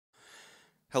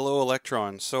Hello,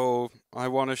 Elektron. So I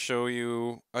want to show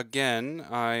you again.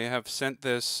 I have sent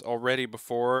this already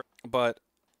before,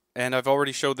 and I've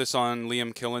already showed this on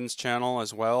Liam Killen's channel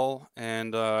as well,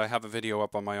 and I have a video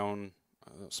up on my own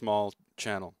small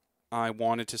channel. I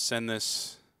wanted to send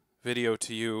this video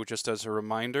to you just as a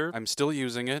reminder. I'm still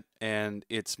using it, and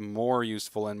it's more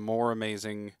useful and more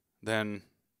amazing than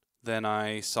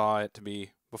I saw it to be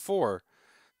before.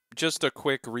 Just a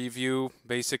quick review.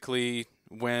 Basically,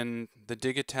 when the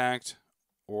digitact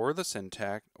or the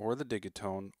syntact or the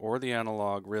digatone or the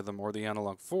analog rhythm or the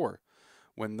analog 4,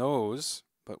 when those,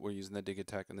 but we're using the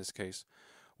digitact in this case,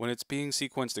 when it's being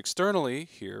sequenced externally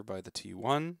here by the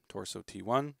T1, torso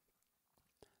T1,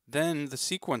 then the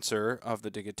sequencer of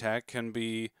the digitact can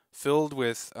be filled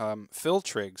with fill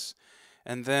trigs,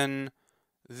 and then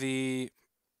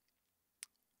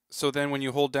so then when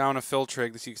you hold down a fill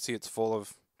trig, as you can see, it's full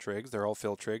of trigs. They're all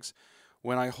fill trigs.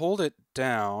 When I hold it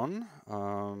down,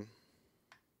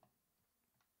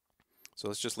 so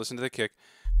let's just listen to the kick.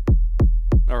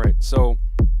 All right, so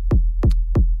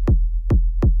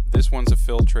this one's a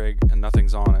fill trig and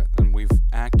nothing's on it, and we've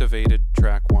activated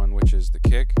track 1, which is the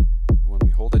kick. When we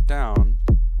hold it down,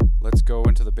 let's go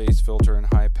into the bass filter and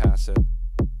high pass it.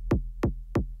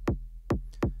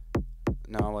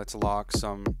 Now let's lock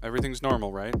some, everything's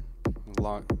normal, right?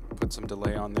 Put some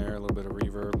delay on there, a little bit of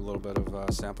reverb, a little bit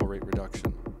of sample rate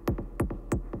reduction,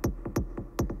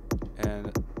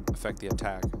 and affect the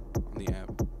attack on the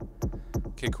amp.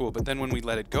 Okay, cool, but then when we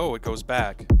let it go, it goes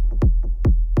back.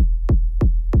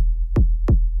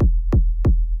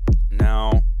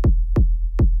 Now,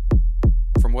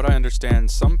 from what I understand,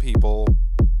 some people,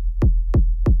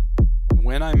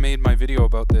 when I made my video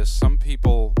about this, some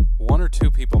people, 1 or 2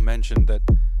 people mentioned that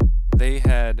they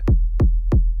had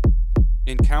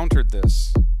encountered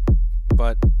this,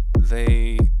 but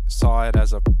they saw it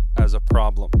as a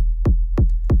problem.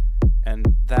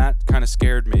 And that kind of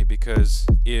scared me, because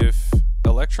if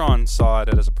Elektron saw it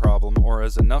as a problem, or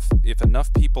if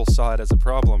enough people saw it as a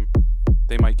problem,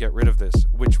 they might get rid of this,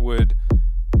 which would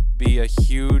be a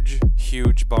huge,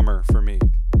 huge bummer for me.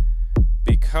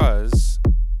 Because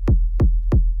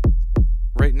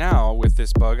right now, with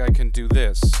this bug, I can do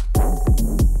this.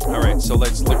 Alright, so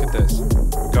let's look at this.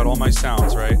 We've got all my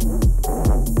sounds, right?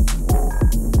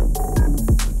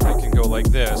 I can go like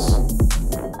this.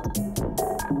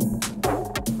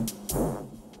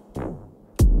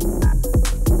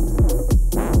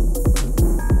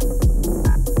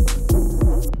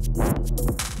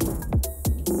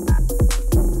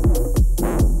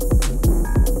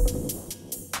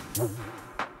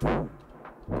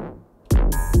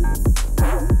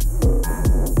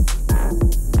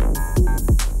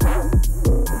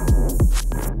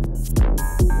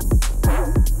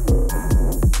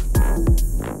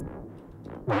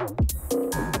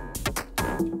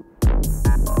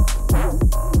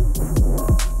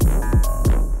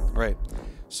 Right,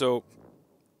 so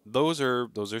those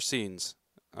are scenes.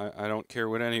 I don't care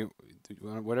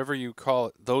whatever you call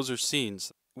it, those are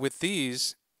scenes. With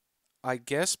these, I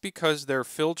guess because they're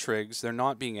fill trigs, they're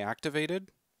not being activated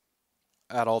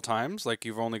at all times. Like,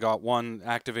 you've only got one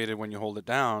activated when you hold it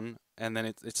down, and then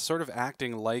it's sort of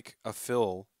acting like a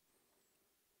fill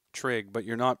trig, but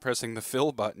you're not pressing the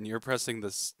fill button, you're pressing the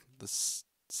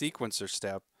sequencer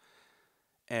step,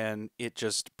 and it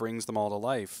just brings them all to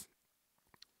life.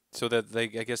 So that I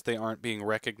guess they aren't being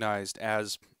recognized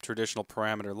as traditional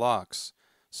parameter locks.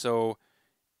 So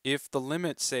if the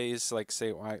limit says like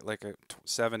a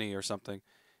 70 or something,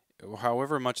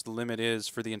 however much the limit is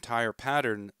for the entire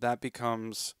pattern, that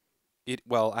becomes it.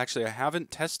 Well, actually, I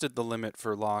haven't tested the limit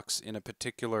for locks in a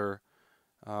particular,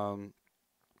 or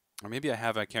maybe I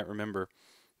have, I can't remember.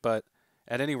 But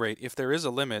at any rate, if there is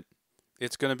a limit,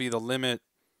 it's going to be the limit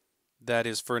that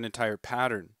is for an entire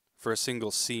pattern, for a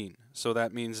single scene. So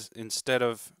that means instead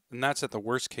of, and that's at the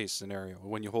worst case scenario,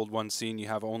 when you hold one scene, you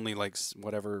have only like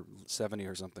whatever 70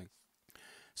 or something.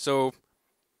 So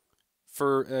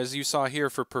for, as you saw here,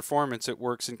 for performance, it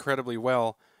works incredibly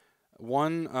well.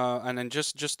 And then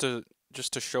just to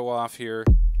show off here,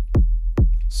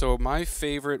 so my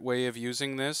favorite way of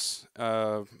using this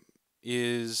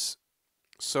is,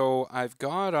 so I've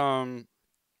got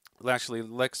actually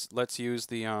let's use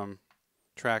the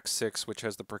track 6, which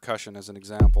has the percussion, as an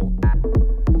example.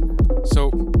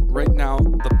 So right now,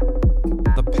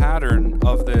 the pattern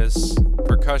of this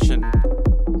percussion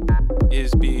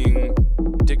is being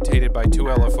dictated by 2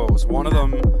 LFOs. One of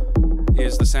them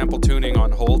is the sample tuning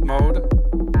on hold mode,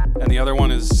 and the other one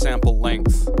is sample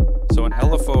length. So an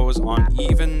LFO is on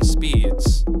even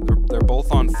speeds. They're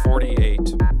both on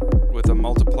 48, with a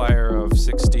multiplier of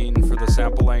 16 for the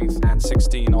sample length and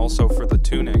 16 also for the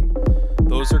tuning.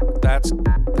 Those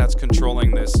that's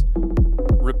controlling this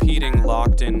repeating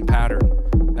locked-in pattern.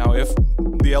 Now, if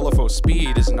the LFO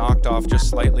speed is knocked off just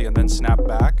slightly and then snapped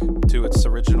back to its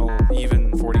original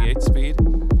even 48 speed,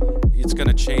 it's going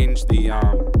to change the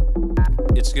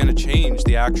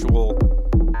actual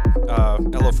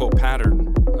LFO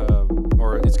pattern,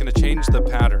 or it's going to change the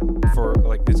pattern for,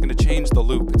 like, it's going to change the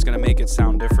loop. It's going to make it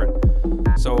sound different.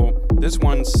 So this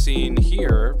one scene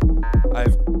here,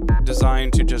 I've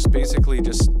designed to just basically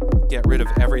just get rid of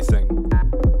everything,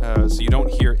 so you don't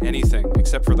hear anything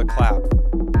except for the clap.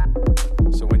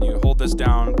 So when you hold this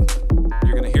down,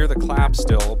 you're going to hear the clap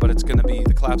still, but it's going to be,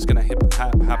 the clap's going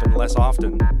to happen less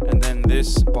often, and then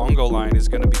this bongo line is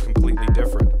going to be completely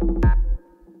different.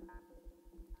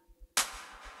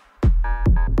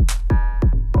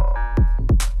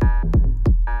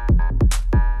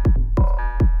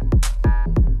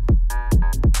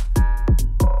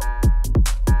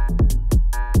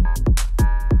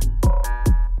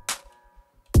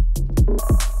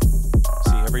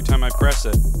 Every time I press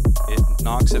it, it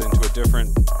knocks it into a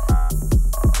different,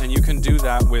 and you can do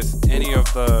that with any of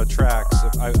the tracks.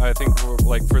 I think,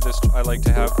 like, for this, I like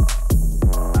to have,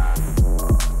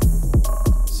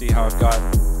 see how I've got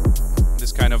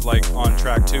this kind of, like, on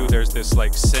track 2, there's this,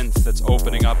 like, synth that's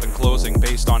opening up and closing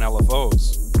based on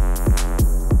LFOs.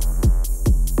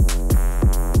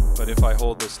 But if I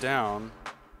hold this down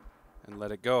and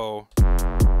let it go,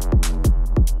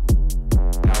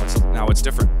 now it's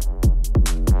different.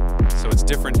 So it's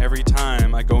different every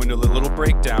time I go into a little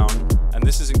breakdown, and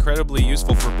this is incredibly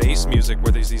useful for bass music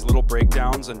where there's these little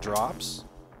breakdowns and drops.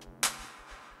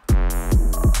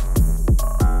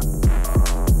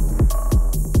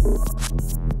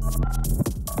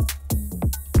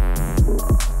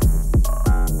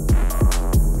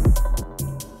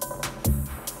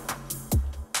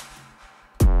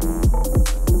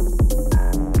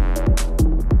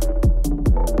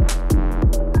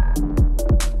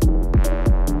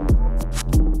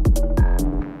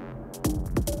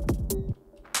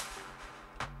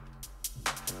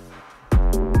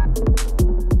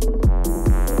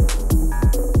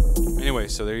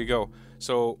 So there you go.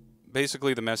 So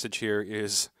basically the message here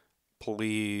is,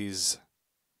 please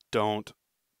don't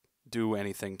do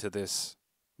anything to this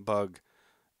bug.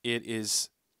 It is,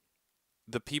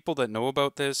 the people that know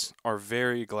about this are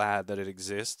very glad that it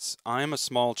exists. I'm a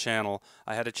small channel.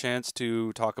 I had a chance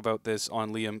to talk about this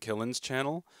on Liam Killen's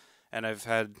channel, and I've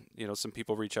had, you know, some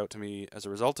people reach out to me as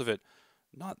a result of it.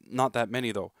 Not that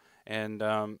many though. And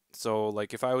so,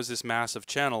 like, if I was this massive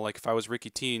channel, like if I was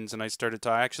Ricky Teens and I started to,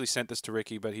 I actually sent this to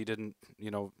Ricky, but he didn't, you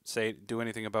know, do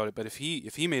anything about it. But if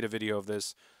he made a video of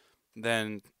this,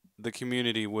 then the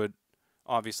community would,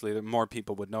 obviously, more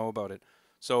people would know about it.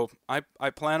 So I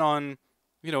plan on,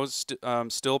 you know,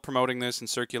 still promoting this and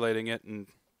circulating it and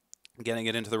getting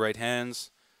it into the right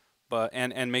hands. But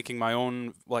and making my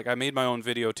own, like, I made my own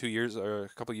video a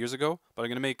couple years ago, but I'm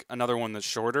gonna make another one that's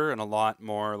shorter and a lot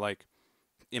more, like,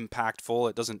 impactful.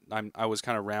 It doesn't, I was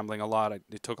kind of rambling a lot.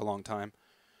 It took a long time.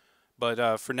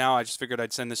 But for now, I just figured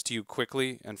I'd send this to you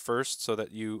quickly and first, so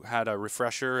that you had a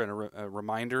refresher and a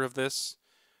reminder of this.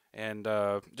 And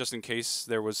just in case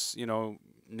there was, you know,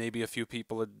 maybe a few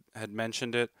people had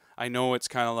mentioned it. I know it's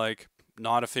kind of like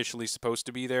not officially supposed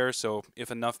to be there, so if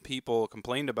enough people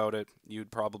complained about it, you'd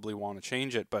probably want to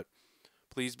change it. But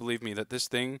please believe me that this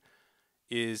thing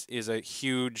is a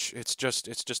huge, it's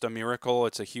just a miracle.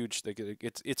 It's a huge,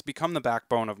 it's become the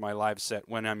backbone of my live set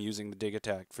when I'm using the Dig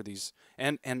Attack for these,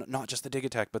 and not just the Dig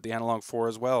Attack, but the Analog 4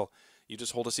 as well. You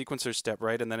just hold a sequencer step,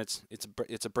 right, and then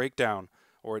it's a breakdown,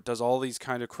 or it does all these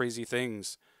kind of crazy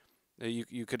things.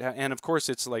 You could and of course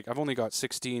it's like, I've only got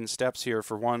 16 steps here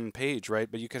for one page, right?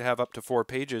 But you could have up to 4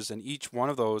 pages, and each one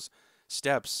of those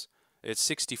steps, it's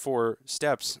 64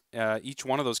 steps. Each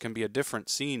one of those can be a different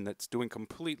scene that's doing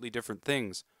completely different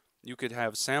things. You could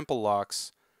have sample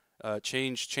locks,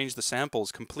 change the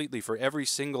samples completely for every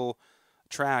single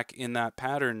track in that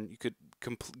pattern. You could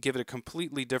give it a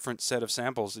completely different set of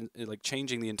samples, like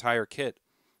changing the entire kit.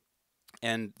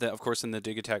 And of course, in the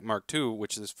Dig Attack Mark II,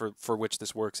 which is for which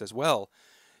this works as well,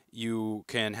 you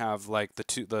can have like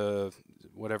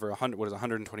whatever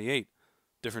 128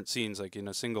 different scenes, like in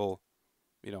a single,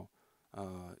 you know,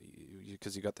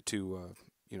 because you got the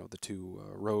two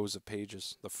rows of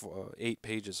pages, the 8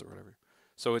 pages or whatever.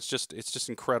 So it's just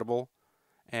incredible.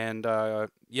 And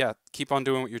yeah, keep on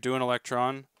doing what you're doing,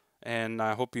 Elektron. And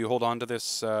I hope you hold on to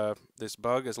this this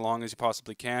bug as long as you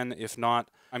possibly can. If not,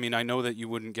 I mean, I know that you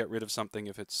wouldn't get rid of something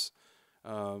if it's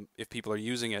if people are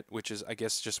using it, which is, I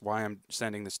guess, just why I'm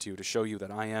sending this to you, to show you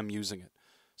that I am using it.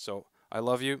 So I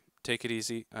love you. Take it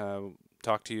easy.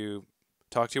 Talk to you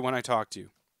when I talk to you.